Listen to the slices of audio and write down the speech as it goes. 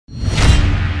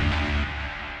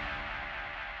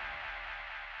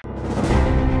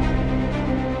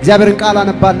እግዚአብሔርን ቃል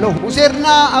አነባለሁ ሙሴና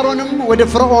አሮንም ወደ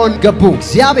ፍርዖን ገቡ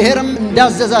እግዚአብሔርም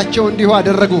እንዳዘዛቸው እንዲሁ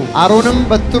አደረጉ አሮንም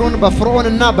በትሩን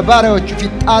በፍርዖንና በባሪያዎቹ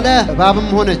ፊት ጣለ እባብም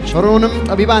ሆነች ፍርዖንም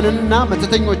ጠቢባንንና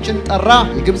መተተኞችን ጠራ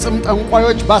የግብጽም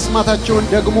ጠንቋዮች ባስማታቸውን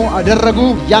ደግሞ አደረጉ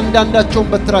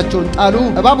ያንዳንዳቸውን በትራቸውን ጣሉ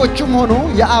እባቦቹም ሆኑ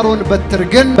የአሮን በትር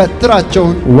ግን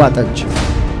በትራቸውን ዋጠች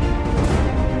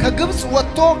ከግብጽ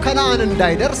ወጥቶ ከነዓን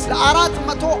እንዳይደርስ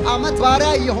ለ400 ዓመት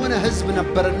ባሪያ የሆነ ህዝብ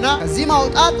ነበርና ከዚህ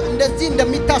ማውጣት እንደዚህ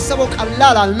እንደሚታሰበው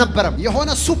ቀላል አልነበረም የሆነ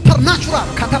ሱፐርናቹራል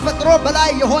ከተፈጥሮ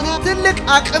በላይ የሆነ ትልቅ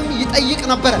አቅም ይጠይቅ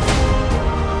ነበር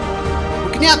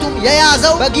ምክንያቱም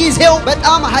የያዘው በጊዜው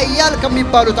በጣም ኃያል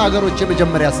ከሚባሉት አገሮች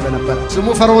የመጀመሪያ ስለነበር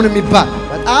ስሙ ፈርዖን የሚባል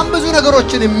በጣም ብዙ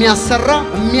ነገሮችን የሚያሰራ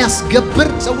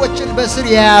የሚያስገብር ሰዎችን በስር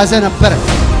የያዘ ነበር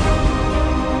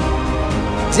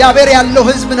እግዚአብሔር ያለው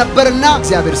ህዝብ ነበርና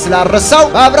እግዚአብሔር ስላረሳው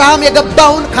በአብርሃም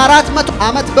የገባውን ከ400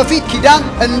 ዓመት በፊት ኪዳን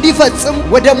እንዲፈጽም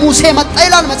ወደ ሙሴ መጣ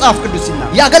ይላል መጽሐፍ ቅዱስና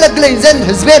ያገለግለኝ ዘንድ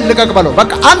ህዝቤን ልቀቅ በለው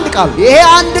በቃ አንድ ቃል ይሄ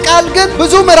አንድ ቃል ግን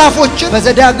ብዙ ምዕራፎችን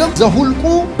በዘዳግም ዘሁልቁ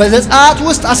በዘጸአት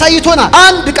ውስጥ አሳይቶናል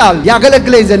አንድ ቃል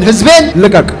ያገለግለኝ ዘንድ ህዝቤን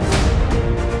ልቀቅ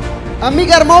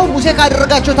የሚገርመው ሙሴ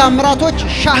ካደረጋቸው ተአምራቶች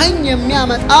ሻህኝ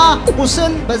የሚያመጣ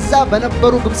ቁስል በዛ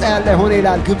በነበሩ ግብጻያን ላይ ሆነ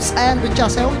ይላል ግብጻያን ብቻ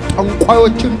ሳይሆን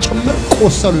ጠንቋዮችን ጭምር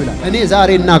ቆሰሉ ይላል እኔ ዛሬ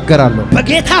እናገራለሁ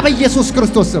በጌታ በኢየሱስ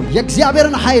ክርስቶስ ስም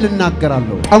የእግዚአብሔርን ኃይል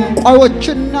እናገራለሁ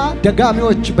ጠንቋዮችና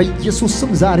ደጋሚዎች በኢየሱስ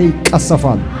ስም ዛሬ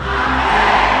ይቀሰፋሉ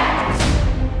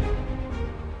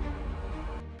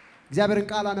እግዚአብሔርን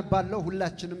ቃል አነባለሁ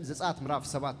ሁላችንም ዘጸአት ምዕራፍ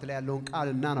 7 ላይ ያለውን ቃል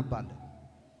እናነባለን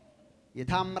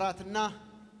የተዓምራትና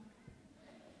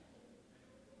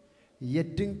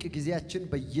የድንቅ ጊዜያችን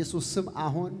በኢየሱስ ስም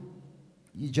አሁን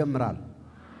ይጀምራል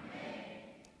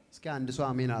እስኪ አንድ ሰው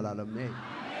አሜን አላለም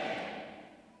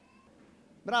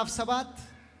ምዕራፍ 7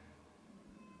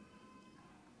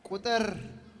 ቁጥር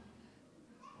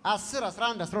 10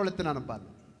 11 12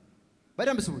 እናነባለን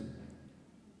በደንብ ስሙኝ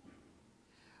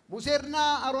ሙሴና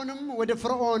አሮንም ወደ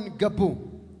ፍርዖን ገቡ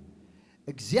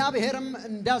እግዚአብሔርም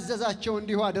እንዳዘዛቸው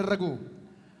እንዲሁ አደረጉ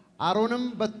አሮንም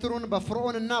በትሩን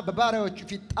በፍርዖንና በባሪያዎቹ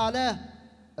ፊት ጣለ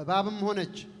እባብም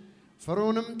ሆነች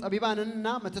ፍርዖንም ጠቢባንንና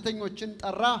መተተኞችን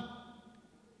ጠራ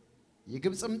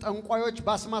የግብጽም ጠንቋዮች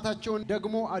ባስማታቸውን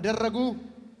ደግሞ አደረጉ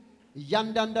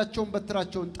ያንዳንዳቸውን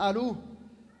በትራቸውን ጣሉ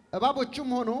እባቦቹም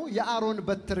ሆኑ የአሮን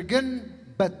በትር ግን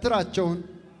በትራቸውን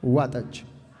ዋጠች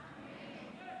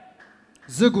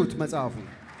ዝጉት መጽሐፉ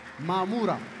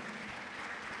ማሙራ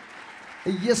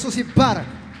ኢየሱስ ይባረክ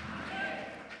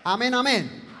አሜን አሜን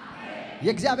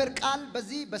የእግዚአብሔር ቃል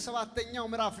በዚህ በሰባተኛው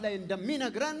ምዕራፍ ላይ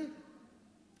እንደሚነግረን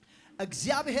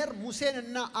እግዚአብሔር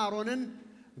ሙሴንና አሮንን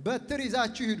በትር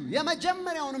ይዛችሁ ሂዱ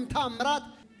የመጀመሪያውንም ተአምራት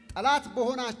ጠላት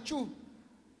በሆናችሁ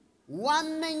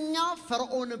ዋነኛ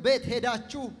ፈርዖን ቤት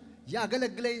ሄዳችሁ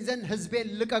ያገለግለኝ ዘንድ ህዝቤን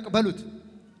ልቀቅ በሉት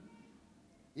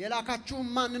የላካችሁ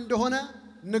ማን እንደሆነ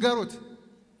ንገሩት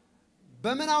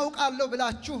በምን አውቃለሁ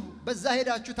ብላችሁ በዛ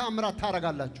ሄዳችሁ ተአምራት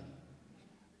ታረጋላችሁ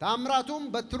ተአምራቱም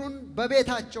በትሩን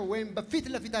በቤታቸው ወይም በፊት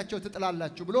ለፊታቸው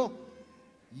ትጥላላችሁ ብሎ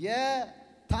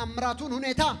የተአምራቱን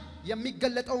ሁኔታ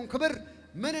የሚገለጠውን ክብር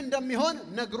ምን እንደሚሆን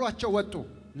ነግሯቸው ወጡ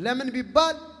ለምን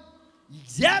ቢባል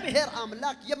እግዚአብሔር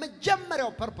አምላክ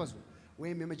የመጀመሪያው ፐርፐሱ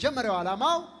ወይም የመጀመሪያው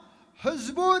ዓላማው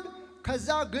ህዝቡን ከዛ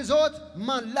ግዞት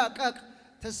ማላቀቅ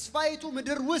ተስፋይቱ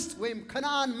ምድር ውስጥ ወይም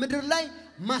ከነዓን ምድር ላይ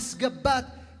ማስገባት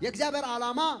የእግዚአብሔር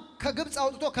ዓላማ ከግብጽ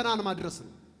አውጥቶ ከነዓን ማድረስ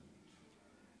ነው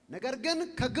ነገር ግን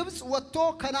ከግብጽ ወጥቶ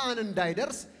ከነዓን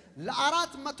እንዳይደርስ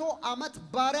ለ400 ዓመት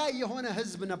ባሪያ የሆነ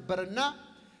ህዝብ ነበርና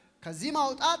ከዚህ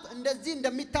ማውጣት እንደዚህ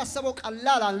እንደሚታሰበው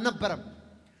ቀላል አልነበረም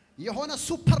የሆነ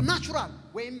ሱፐርናቹራል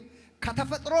ወይም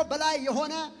ከተፈጥሮ በላይ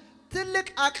የሆነ ትልቅ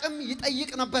አቅም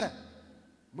ይጠይቅ ነበር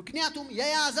ምክንያቱም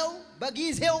የያዘው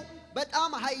በጊዜው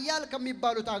በጣም ኃያል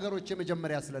ከሚባሉት አገሮች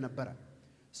የመጀመሪያ ስለነበረ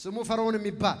ስሙ ፈርዖን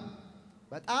የሚባል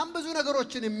በጣም ብዙ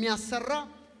ነገሮችን የሚያሰራ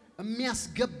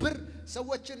የሚያስገብር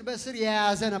ሰዎችን በስር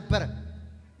የያዘ ነበር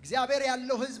እግዚአብሔር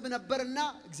ያለው ህዝብ ነበርና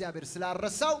እግዚአብሔር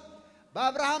ስላረሳው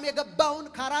በአብርሃም የገባውን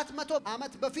ከ400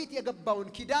 ዓመት በፊት የገባውን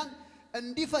ኪዳን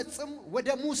እንዲፈጽም ወደ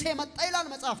ሙሴ መጣ ይላል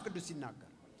መጽሐፍ ቅዱስ ሲናገር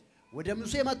ወደ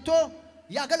ሙሴ መጥቶ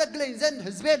ያገለግለኝ ዘንድ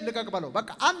ህዝቤን ልቀቅ በለው በቃ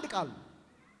አንድ ቃል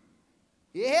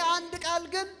ይሄ አንድ ቃል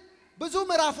ግን ብዙ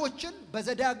ምዕራፎችን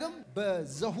በዘዳግም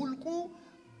በዘሁልቁ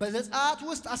በዘጸአት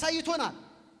ውስጥ አሳይቶናል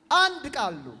አንድ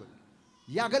ቃል ነው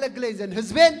ያገለግለኝ ዘንድ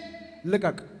ህዝቤን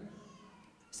ልቀቅ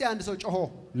እስቲ አንድ ሰው ጮሆ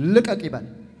ልቀቅ ይበል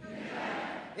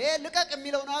ይሄ ልቀቅ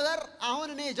የሚለው ነገር አሁን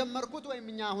እኔ የጀመርኩት ወይም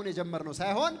እኛ አሁን የጀመርነው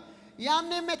ሳይሆን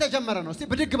ያንንም የተጀመረ ነው እስቲ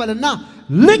ብድግ በልና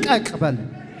ልቀቅ በል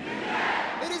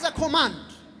it is a command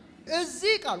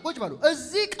እዚህ ቃል ቁጭ በሉ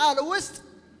እዚህ ቃል ውስጥ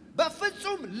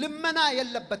በፍጹም ልመና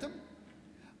የለበትም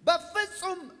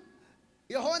በፍጹም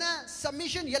የሆነ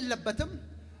ሰሚሽን የለበትም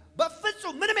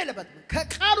በፍጹም ምንም የለበትም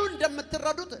ከቃሉ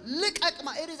እንደምትረዱት ልቀቅማ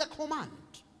it is a command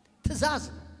ትእዛዝ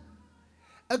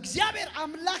እግዚአብሔር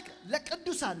አምላክ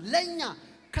ለቅዱሳን ለኛ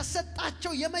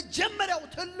ከሰጣቸው የመጀመሪያው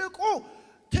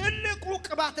ትልቁ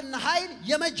ቅባትና ኃይል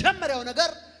የመጀመሪያው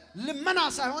ነገር ልመና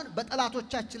ሳይሆን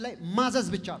በጠላቶቻችን ላይ ማዘዝ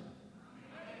ብቻ ነው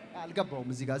አልገባውም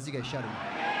እዚህ ጋር ይሻላል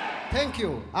thank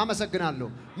you አመሰግናለሁ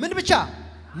ምን ብቻ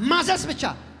ማዘዝ ብቻ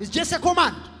it's just a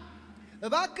command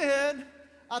እባክህን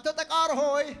አቶ ተቃር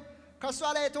ሆይ ከሷ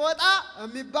ላይ ተወጣ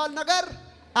የሚባል ነገር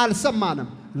አልሰማንም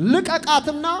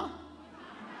ልቀቃትና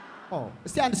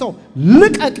እስቲ አንድ ሰው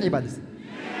ልቀቅ ይበል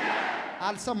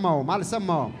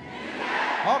አልሰማውም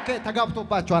ኦኬ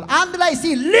ተጋብቶባቸዋል አንድ ላይ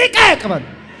ሲ ልቀቅ በል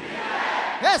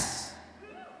yes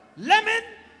ለምን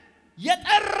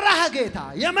የጠራህ ጌታ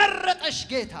የመረጠሽ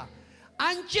ጌታ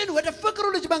አንቺን ወደ ፍቅሩ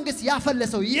ልጅ መንግስት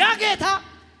ያፈለሰው ያ ጌታ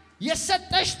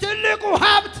የሰጠሽ ትልቁ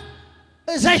ሀብት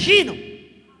እዘሺ ነው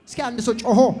እስኪ አንድ ሰው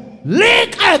ጮሆ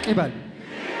ልቀቅ ይበል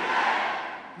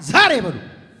ዛሬ በሉ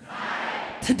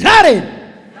ትዳሬን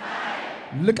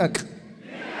ልቀቅ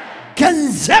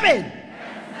ገንዘቤን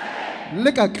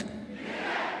ልቀቅ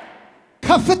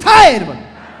ከፍታዬን በሉ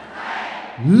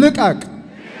ልቀቅ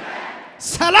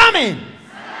ሰላሜን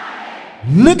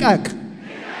ልቀቅ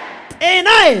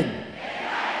ጤናዬን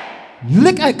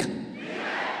ልቀቅ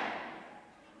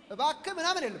እባክህ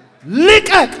ምናምን የለም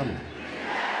ልቀቅ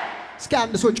እስኪ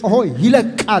አንድ ሰው ጮሆ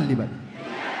ይለቃል ይበል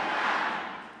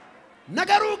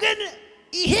ነገሩ ግን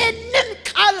ይሄንን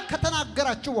ቃል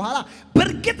ከተናገራችሁ በኋላ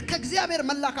በርግጥ ከእግዚአብሔር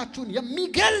መላካችሁን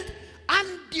የሚገልጥ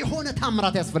አንድ የሆነ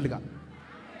ታምራት ያስፈልጋል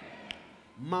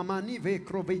ማማኒ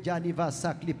ቬክሮቬጃኒ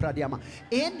ቫሳክሊ ፕራዲያማ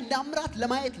ይሄን ታምራት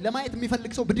ለማየት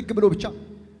የሚፈልግ ሰው ብድግ ብሎ ብቻ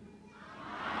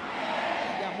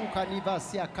ያሙካኒ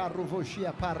ቫሲያ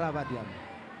ካሩቮሺያ ፓራባዲያ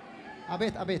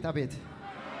አቤት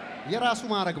የራሱ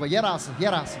ማረግ የራስ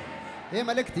ይሄ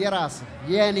መልእክት የራስ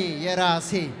የኔ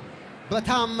የራሴ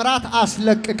በታምራት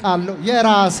አስለቅቃለሁ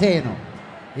የራሴ ነው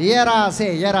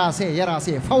የራሴ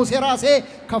ፈውስ የራሴ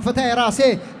ከፍታ የራሴ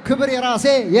ክብር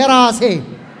የራሴ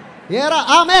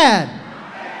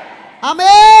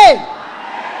አሜን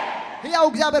ያው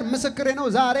እግዚአብሔር ምስክሬ ነው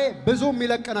ዛሬ ብዙ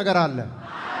የሚለቅ ነገር አለ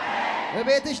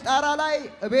በቤትሽ ጣራ ላይ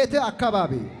በቤት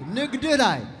አካባቢ ንግድ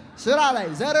ላይ ስራ ላይ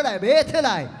ዘር ላይ ቤት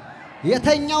ላይ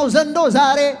የተኛው ዘንዶ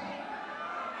ዛሬ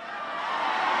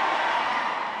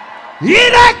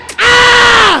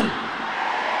ይለቃል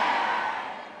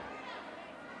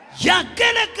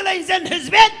ያገለግለኝ ዘንድ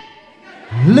ህዝቤን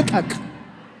ልቀቅ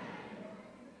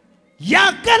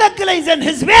ያገለግለኝ ዘንድ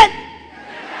ህዝቤን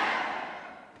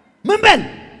ምን በል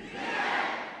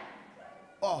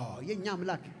የኛ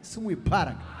አምላክ ስሙ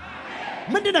ይባረክ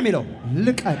ምንድነው የሚለው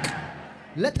ልቀቅ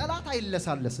ለጠላት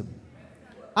አይለሳለስም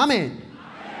አሜን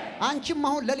አንቺም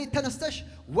አሁን ለሊት ተነስተሽ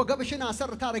ወገብሽን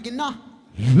አሰር ታረጊና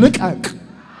ልቀቅ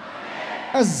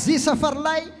እዚህ ሰፈር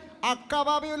ላይ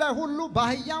አካባቢው ላይ ሁሉ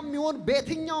ባህያም ይሁን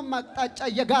በየትኛው ማጣጫ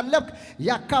የጋለብክ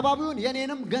ያካባቢውን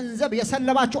የኔንም ገንዘብ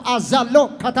የሰለባችሁ አዛለው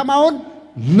ከተማውን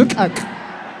ልቀቅ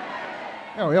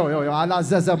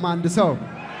አላዘዘም አንድ ሰው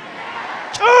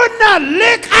ጩና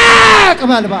ልቀቅ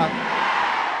በልባል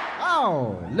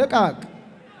ልቀቅ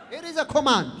it is a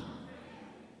command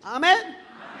አሜን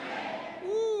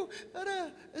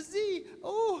እዚህ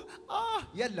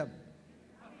የለም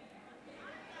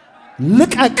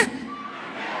ልቀቅ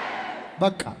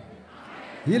በቃ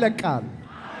ይለቃል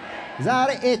ዛሬ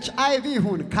HIV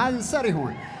ይሁን ካንሰር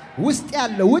ይሁን ውስጥ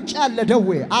ያለ ውጭ ያለ ደዌ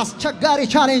አስቸጋሪ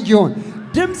ቻሌንጅ ይሁን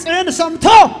ድምጽን ሰምቶ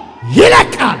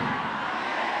ይለቃል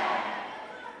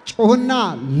ጮህና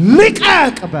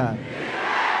ልቀቅ በል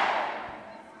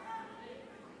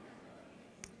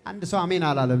አንድ ሰው አሜን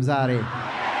አላለም ዛሬ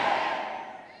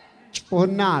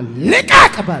ጮህና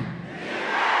ልቀቅ በል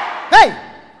ሄይ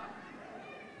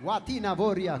ዋቲና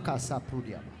ቦሪያ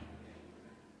ካሳፕሩዲያ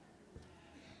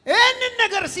እንን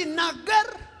ነገር ሲናገር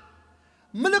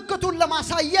ምልክቱን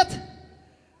ለማሳየት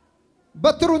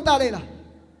በትሩን ጣሌላ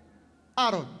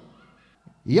አሮን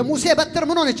የሙሴ በትር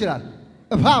ምን ሆነ ይችላል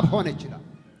እባብ ሆነ ይችላል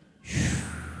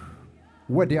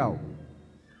ወዲያው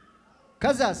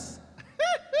ከዛስ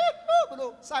ብሎ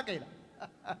ሳቀይላ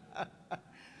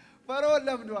ፈርዖን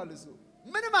ለምዷል እሱ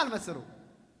ምንም አልመሰለው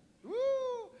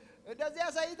እንደዚህ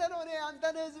ያሳይተ ነው እኔ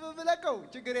አንተን ህዝብ ብለቀው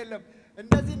ችግር የለም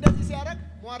እንደዚህ ሲያረግ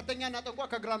ሟርተኛና ጠንቋ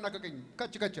ከግራና ከቀኝ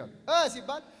ከችከቻል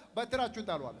ሲባል በትራችሁን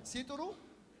ጣሏል ሲጥሩ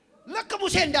ለክ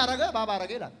ሙሴ እንዳረገ ባባ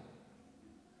አረገ ይላል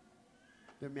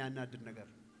የሚያናድድ ነገር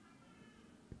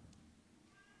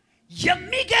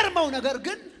የሚገርመው ነገር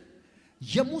ግን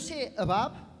የሙሴ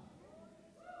እባብ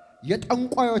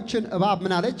የጠንቋዮችን እባብ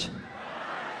ምን አለች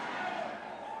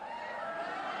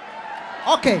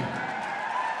ኦኬ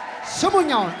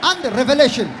ስሙኛው አንድ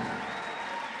ሬቨሌሽን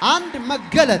አንድ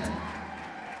መገለጥ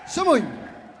ስሙኝ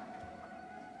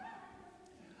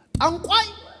ጠንቋይ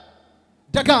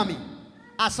ደጋሚ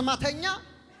አስማተኛ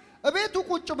እቤቱ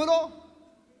ቁጭ ብሎ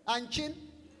አንቺን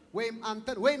ወይም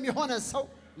አንተን ወይም የሆነ ሰው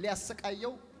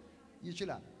ሊያሰቃየው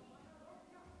ይችላል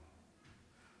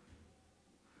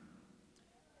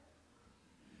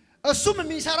እሱም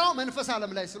የሚሰራው መንፈስ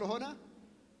ዓለም ላይ ስለሆነ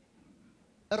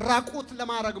ራቁት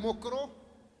ለማረግ ሞክሮ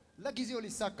ለጊዜው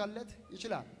ሊሳካለት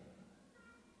ይችላል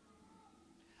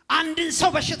አንድን ሰው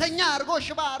በሽተኛ አርጎ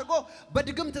ሽባ አርጎ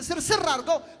በድግምት ስርስር አርጎ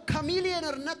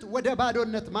ከሚሊዮነርነት ወደ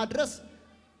ባዶነት ማድረስ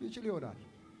ይችል ይሆናል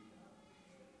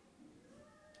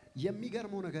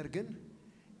የሚገርመው ነገር ግን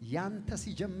ያንተ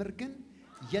ሲጀምር ግን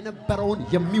የነበረውን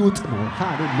የሚውጥ ነው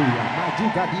ሃሌሉያ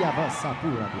ማጁጋዲያ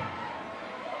ባሳፑራ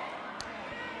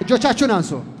እጆቻችሁን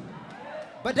አንሶ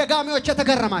በደጋሚዎች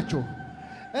የተገረማችሁ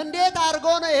እንዴት አርጎ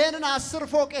ነው ይሄንን 10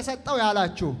 ፎቅ የሰጠው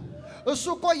ያላችሁ እሱ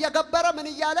እኮ እየገበረ ምን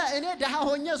ይያለ እኔ ደሃ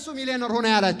ሆኜ እሱ ሚሊዮነር ሆነ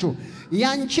ያላችሁ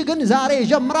ያንቺ ግን ዛሬ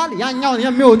ይጀምራል ያኛውን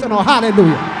የሚውጥ ነው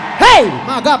ሃሌሉያ ሄይ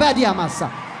ማጋባዲያ ማሳ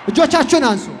እጆቻችሁን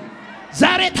አንሱ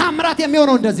ዛሬ ታምራት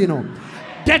የሚሆነው እንደዚህ ነው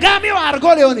ደጋሚው አርጎ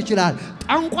ሊሆን ይችላል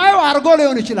ጠንቋዩ አርጎ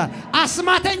ሊሆን ይችላል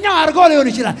አስማተኛው አርጎ ሊሆን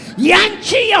ይችላል ያንቺ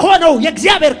የሆነው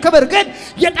የእግዚአብሔር ክብር ግን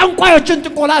የጠንቋዮችን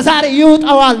ጥንቆላ ዛሬ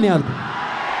ይውጣዋል ነው ያልኩት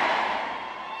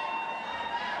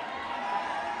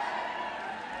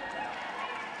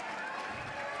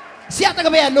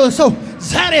ሲያጠገበ ያለው ሰው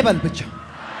ዛሬ በልብቻ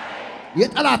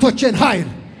የጠላቶችን ኃይል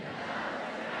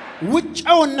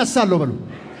ውጫው እነሳለሁ በሉ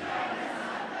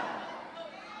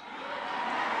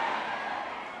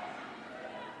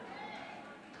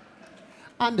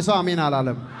አንድ ሰው አሜን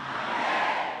አላለም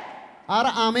አረ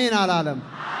አሜን አላለም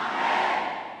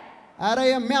አረ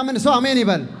የሚያምን ሰው አሜን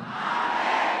ይበል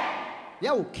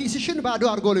ያው ኪስሽን ባዶ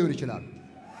አርጎ ሊሆን ይችላል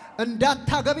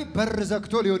እንዳታገቢ በር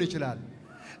ዘግቶ ሊሆን ይችላል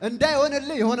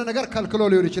እንዳይሆንልህ የሆነ ነገር ከልክሎ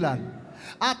ሊሆን ይችላል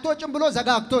አጥቶጭም ብሎ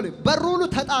ዘጋግቶ በሩሉ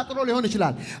ተጣጥሎ ሊሆን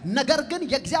ይችላል ነገር ግን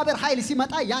የእግዚአብሔር ኃይል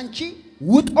ሲመጣ ያንቺ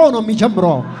ውጦ ነው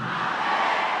የሚጀምረው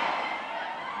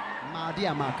ማዲያ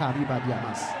ማካሪ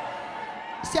ባዲያማስ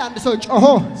እስቲ አንድ ሰው ጮሆ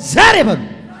ዛሬ በሉ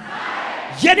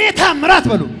የኔ ታምራት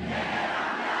በሉ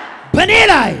በኔ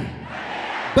ላይ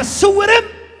በስውርም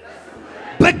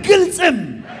በግልጽም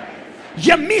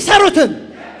የሚሰሩትን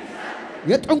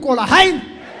የጥንቆላ ኃይል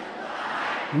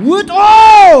ውጦ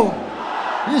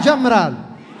ይጀምራል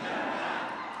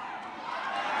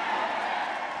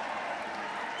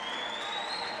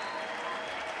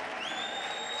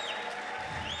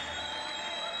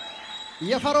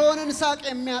የፈርዖንን ሳቅ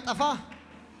የሚያጠፋ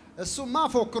እሱማ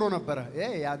ፎክሮ ነበር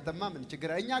ያንተማ ምን ችግር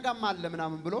እኛ ጋርም አለ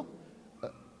ምናምን ብሎ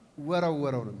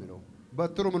ወረወረው ነው የሚለው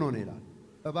በትሩ ምን ሆነ ይላል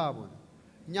እባብ ሆነ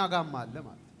እኛ ጋርም አለ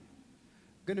ማለት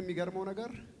ግን የሚገርመው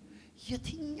ነገር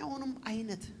የትኛውንም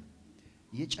አይነት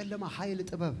የጨለማ ኃይል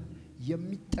ጥበብ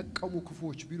የሚጠቀሙ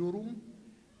ክፉዎች ቢኖሩም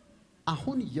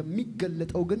አሁን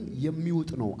የሚገለጠው ግን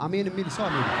የሚውጥ ነው አሜን የሚል ሰው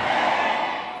አሜን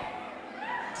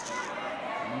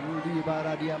ሙዲ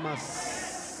ባራዲያማስ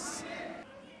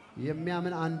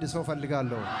የሚያምን አንድ ሰው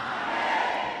ፈልጋለሁ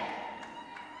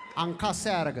አንካሳ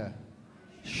ያረገ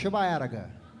ሽባ ያረገ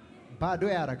ባዶ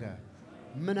ያረገ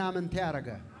ምናምንቴ ያረገ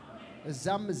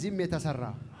እዛም እዚህም የተሰራ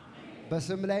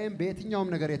በስም ላይም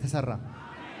በየትኛውም ነገር የተሰራ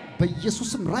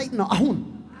በኢየሱስም ራይት ነው አሁን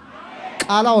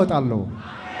ቃል አወጣለሁ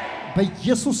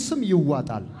በኢየሱስም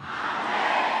ይዋጣል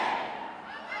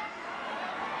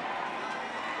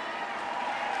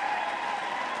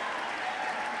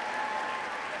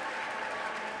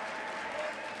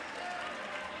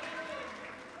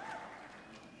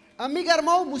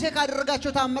የሚገርመው ሙሴ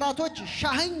ካደረጋቸው ታምራቶች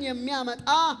ሻህኝ የሚያመጣ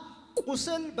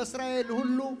ቁስል በእስራኤል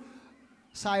ሁሉ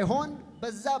ሳይሆን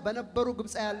በዛ በነበሩ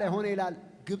ግብጻያን ላይ ሆነ ይላል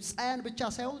ግብጻያን ብቻ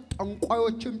ሳይሆን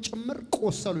ጠንቋዮችም ጭምር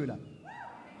ቆሰሉ ይላል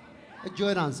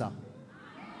እጆን አንሳ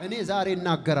እኔ ዛሬ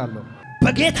እናገራለሁ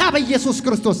በጌታ በኢየሱስ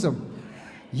ክርስቶስ ስም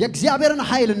የእግዚአብሔርን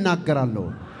ኃይል እናገራለሁ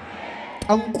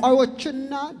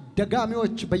ጠንቋዮችና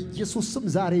ደጋሚዎች በኢየሱስ ስም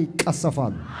ዛሬ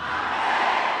ይቀሰፋሉ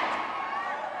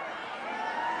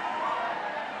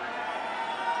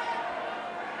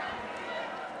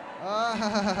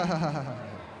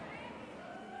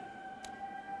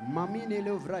ማሚኔ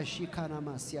ሎቭራሺ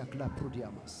ካናማሲያ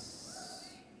ክላፕሩዲያማስ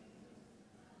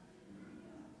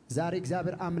ዛሬ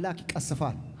እግዚአብሔር አምላክ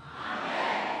ይቀስፋል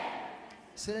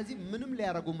ስለዚህ ምንም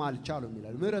ሊያረጉም አልቻሉም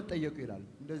ይላል ምህረት ጠየቁ ይላል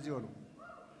እንደዚህ ሆኖ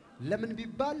ለምን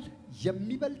ቢባል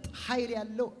የሚበልጥ ኃይል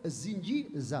ያለው እዚህ እንጂ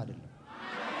እዛ አይደለም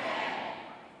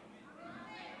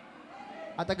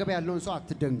አጠገብ ያለውን ሰው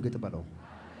አትደንግጥ በለው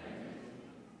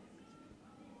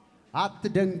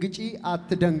አትደንግጪ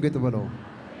አትደንግጥ በለው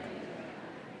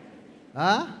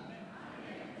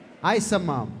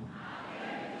አይሰማም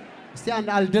እስቲ አንድ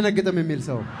አልደነግጥም የሚል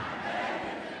ሰው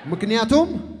ምክንያቱም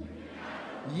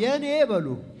የኔ በሉ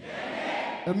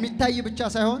የሚታይ ብቻ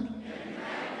ሳይሆን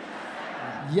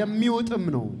የሚውጥም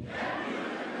ነው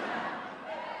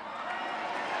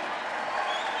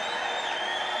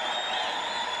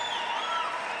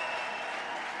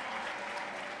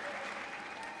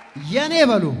የኔ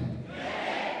በሉ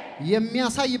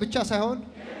የሚያሳይ ብቻ ሳይሆን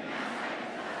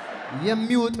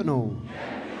የሚውጥ ነው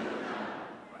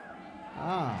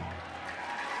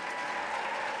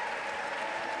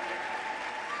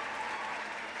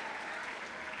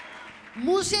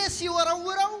ሙሴ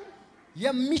ሲወረውረው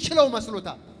የሚችለው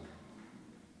መስሎታል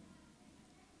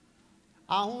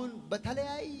አሁን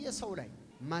በተለያየ ሰው ላይ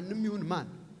ማንንም ይሁን ማን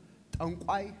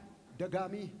ጠንቋይ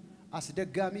ደጋሚ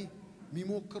አስደጋሚ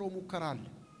ሚሞክረው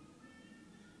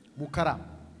ሙከራ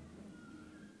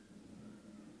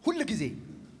ሁሉ ጊዜ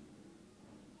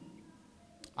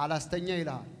አላስተኛ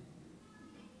ይላል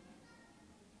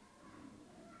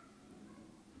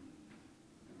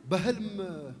በህልም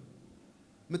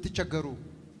ምትቸገሩ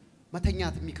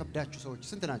መተኛት የሚከብዳችሁ ሰዎች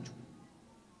ስንት ናችሁ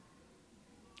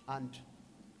አንድ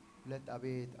ሁለት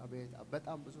አቤት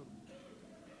በጣም ብዙ ነው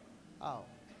አዎ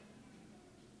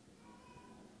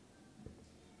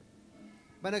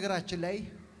በነገራችን ላይ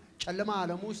ጨለማ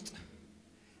ዓለም ውስጥ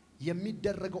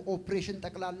የሚደረገው ኦፕሬሽን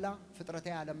ጠቅላላ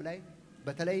ፍጥረታዊ ዓለም ላይ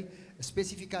በተለይ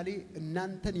ስፔሲፊካሊ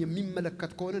እናንተን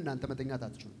የሚመለከት ከሆነ እናንተ መተኛት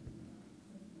አትችሉም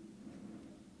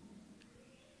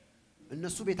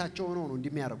እነሱ ቤታቸው ሆነው ነው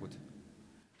እንደሚያረጉት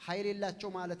ኃይል የላቸው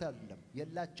ማለት አይደለም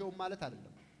የላቸው ማለት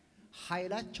አይደለም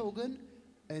ኃይላቸው ግን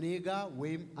እኔ ጋር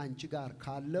ወይም አንቺ ጋር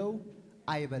ካለው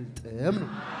አይበልጥም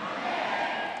ነው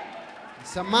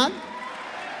ይሰማል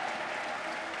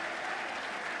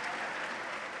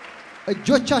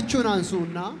እጆቻችሁን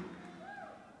አንሱና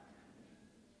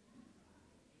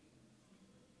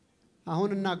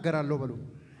አሁን እናገራለሁ በሉ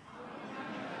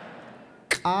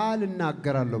ቃል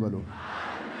እናገራለሁ በሉ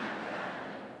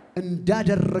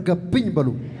እንዳደረገብኝ በሉ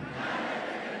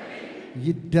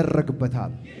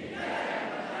ይደረግበታል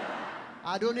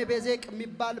አዶኔ ቤዜቅ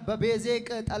የሚባል በቤዜቅ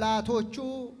ጠላቶቹ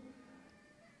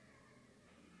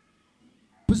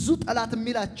ብዙ ጠላት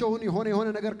የሚላቸውን የሆነ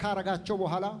ነገር ካረጋቸው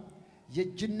በኋላ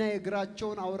የጅና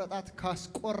የግራቸውን አውራጣት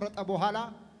ካስቆረጠ በኋላ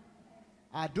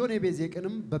አዶኔ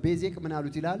ቤዜቅንም በቤዜቅ ምን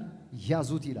አሉት ይላል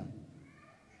ያዙት ይላል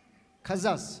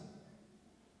ከዛስ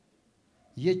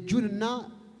የጁንና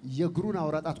የግሩን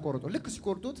አውራጣት ቆርጦ ልክ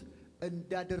ሲቆርጡት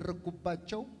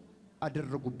እንዳደረጉባቸው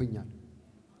አደረጉብኛል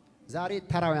ዛሬ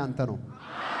ተራው ያንተ ነው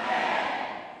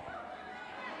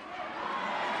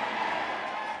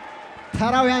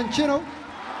ተራው ያንቺ ነው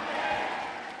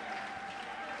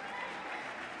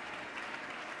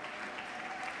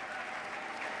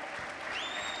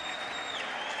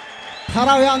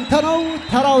ተራው ያንተ ነው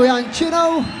ተራው ያንቺ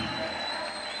ነው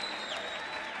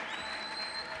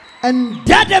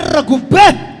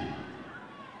እንዳደረጉበት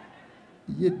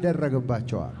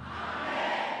ይደረግባቸዋል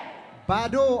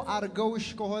ባዶ አርገውሽ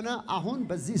ከሆነ አሁን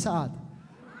በዚህ ሰዓት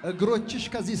እግሮችሽ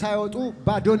ከዚህ ሳይወጡ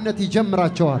ባዶነት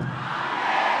ይጀምራቸዋል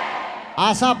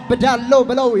አሳብዳለው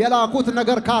ብለው የላኩት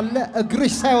ነገር ካለ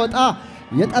እግርሽ ሳይወጣ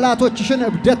የጠላቶችሽን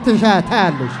እብደት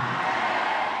ታያለሽ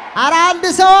አረ አንድ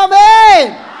ሰው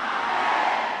አሜን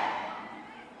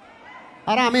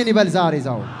አረ አሜን ይበል ዛሬ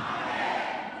ዛው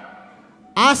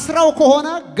አስራው ከሆነ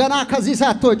ገና ከዚህ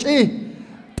ሳትወጪ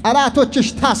ጠላቶችሽ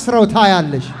ታስረው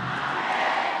ታያለሽ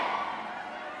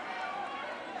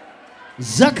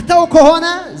ዘክተው ከሆነ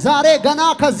ዛሬ ገና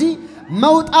ከዚህ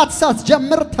መውጣት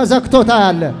ሳትጀምር ተዘክቶ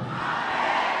ታያለ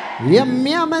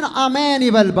የሚያምን አሜን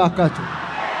ይበል ባካችሁ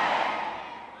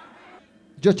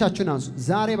እጆቻችሁን አንሱ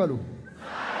ዛሬ በሉ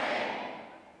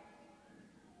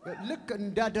ልክ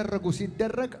እንዳደረጉ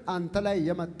ሲደረግ አንተ ላይ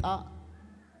የመጣ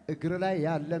እግር ላይ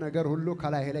ያለ ነገር ሁሉ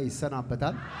ከላይ ላይ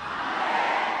ይሰናበታል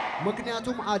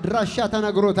ምክንያቱም አድራሻ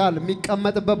ተነግሮታል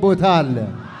የሚቀመጥበት ቦታ አለ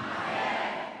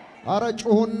አረ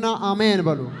ጩሁና አሜን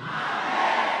በሉ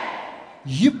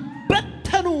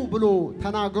ይበተኑ ብሎ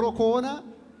ተናግሮ ከሆነ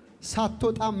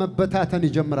ሳትወጣ መበታተን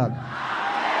ይጀምራል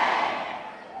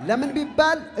ለምን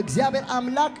ቢባል እግዚአብሔር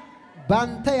አምላክ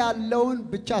ባንተ ያለውን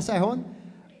ብቻ ሳይሆን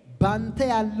ባንተ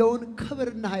ያለውን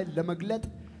ክብርና ኃይል ለመግለጥ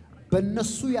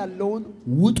በእነሱ ያለውን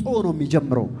ውጦ ነው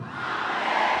የሚጀምረው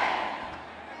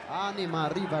አኔ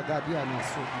ማሪ ባጋዲያ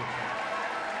ነሱ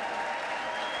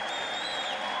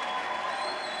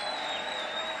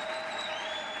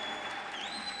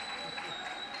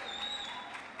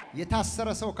የታሰረ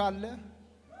ሰው ካለ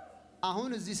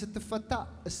አሁን እዚህ ስትፈታ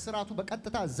እስራቱ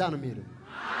በቀጥታ እዛ ነው የሚሄደው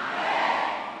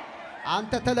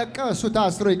አንተ ተለቀ እሱ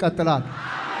ታስሮ ይቀጥላል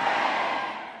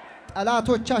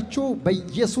ጠላቶቻችሁ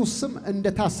በኢየሱስ ስም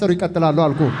እንደታሰሩ ይቀጥላሉ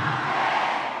አልኩ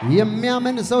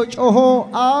የሚያምን ሰው ጮሆ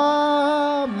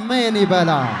አሜን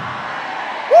ይበላ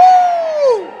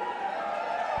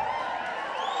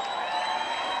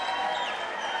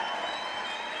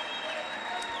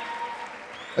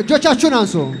እጆቻችሁን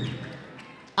አንሱ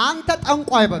አንተ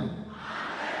ጠንቋይ በሉ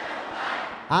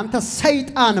አንተ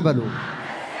ሰይጣን በሉ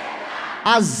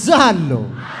አዛለሁ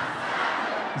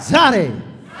ዛሬ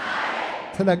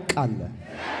ትለቃለህ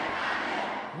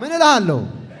ምን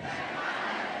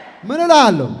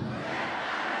እላለሁ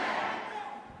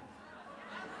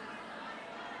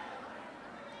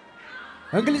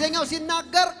እንግሊዘኛው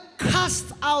ሲናገር cast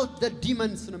out the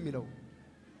demons ነው የሚለው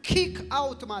kick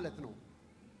out ማለት ነው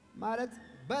ማለት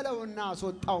በለውና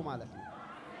አስወጣው ማለት ነው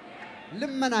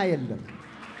ልመና የለም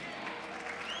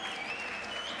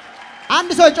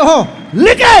አንድ ሰው ጮሆ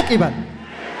ልቀቅ ይበል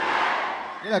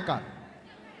ይለቃል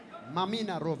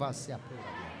ማሚና ሮቫሲያ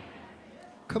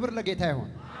ክብር ለጌታ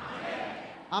ይሁን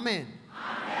አሜን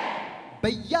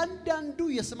በእያንዳንዱ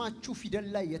የስማችሁ ፊደል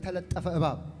ላይ የተለጠፈ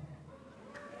እባብ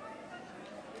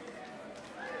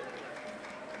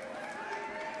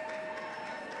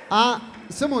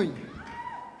ስሙኝ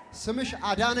ስምሽ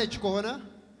አዳነች ከሆነ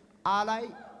አላይ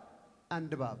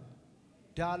አንድ ባብ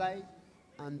ዳላይ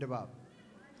አንድ ባብ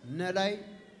ነላይ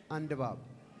አንድ ባብ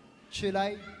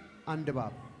ችላይ አንድ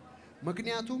ባብ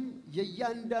ምክንያቱም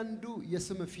የእያንዳንዱ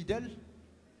የስም ፊደል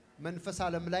መንፈስ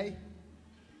ዓለም ላይ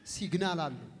ሲግናል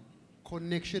አለ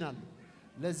ኮኔክሽን አለ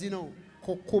ለዚህ ነው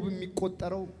ኮኮብ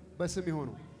የሚቆጠረው በስም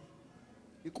ይሆነው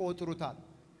ይቆጥሩታል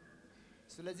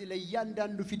ስለዚህ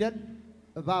ለእያንዳንዱ ፊደል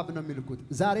እባብ ነው የሚልኩት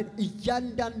ዛሬ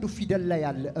እያንዳንዱ ፊደል ላይ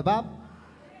ያለ እባብ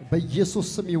በኢየሱስ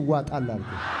ስም ይዋጣል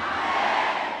አልኩ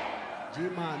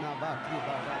ጂማና ባክሪ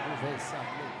ባባዱ ቬሳፕ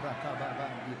ለፕራካባባ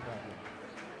እንዲባል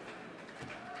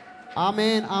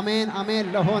አሜን አሜን አሜን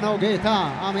ለሆነው ጌታ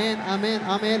አሜን አሜን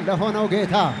አሜን ለሆነው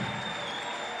ጌታ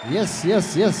yes yes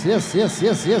yes yes yes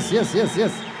yes yes yes yes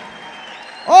yes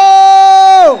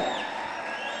oh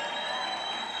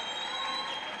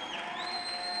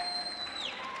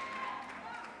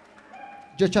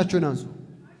እጆቻችሁን አንሱ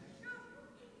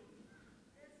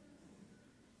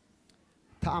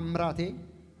ተዓምራቴ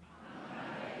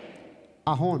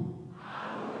አሁን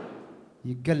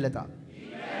ይገለጣል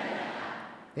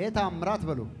የተዓምራት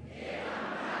በሉ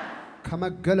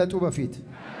ከመገለጡ በፊት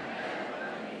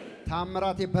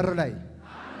ተዓምራቴ በር ላይ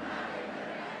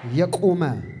የቆመ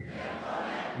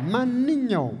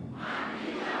ማንኛውም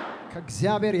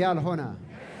ከእግዚአብሔር ያልሆነ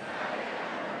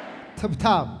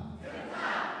ትብታብ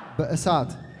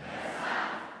በእሳት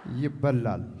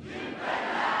ይበላል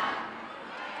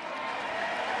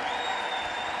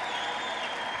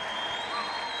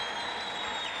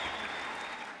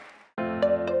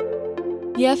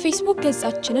የፌስቡክ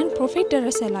ገጻችንን ፕሮፌት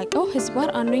ደረሰ ላቀው ህዝባር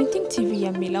አኖይንቲንግ ቲቪ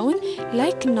የሚለውን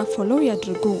ላይክ እና ፎሎው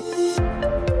ያድርጉ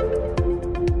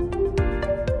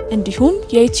እንዲሁም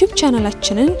የዩቲዩብ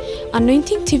ቻናላችንን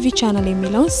አኖይንቲንግ ቲቪ ቻናል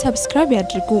የሚለውን ሰብስክራይብ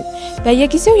ያድርጉ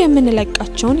በየጊዜው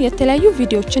የምንለቃቸውን የተለያዩ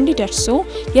ቪዲዮዎች እንዲደርሱ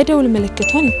የደውል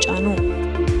ምልክቱን ይጫኑ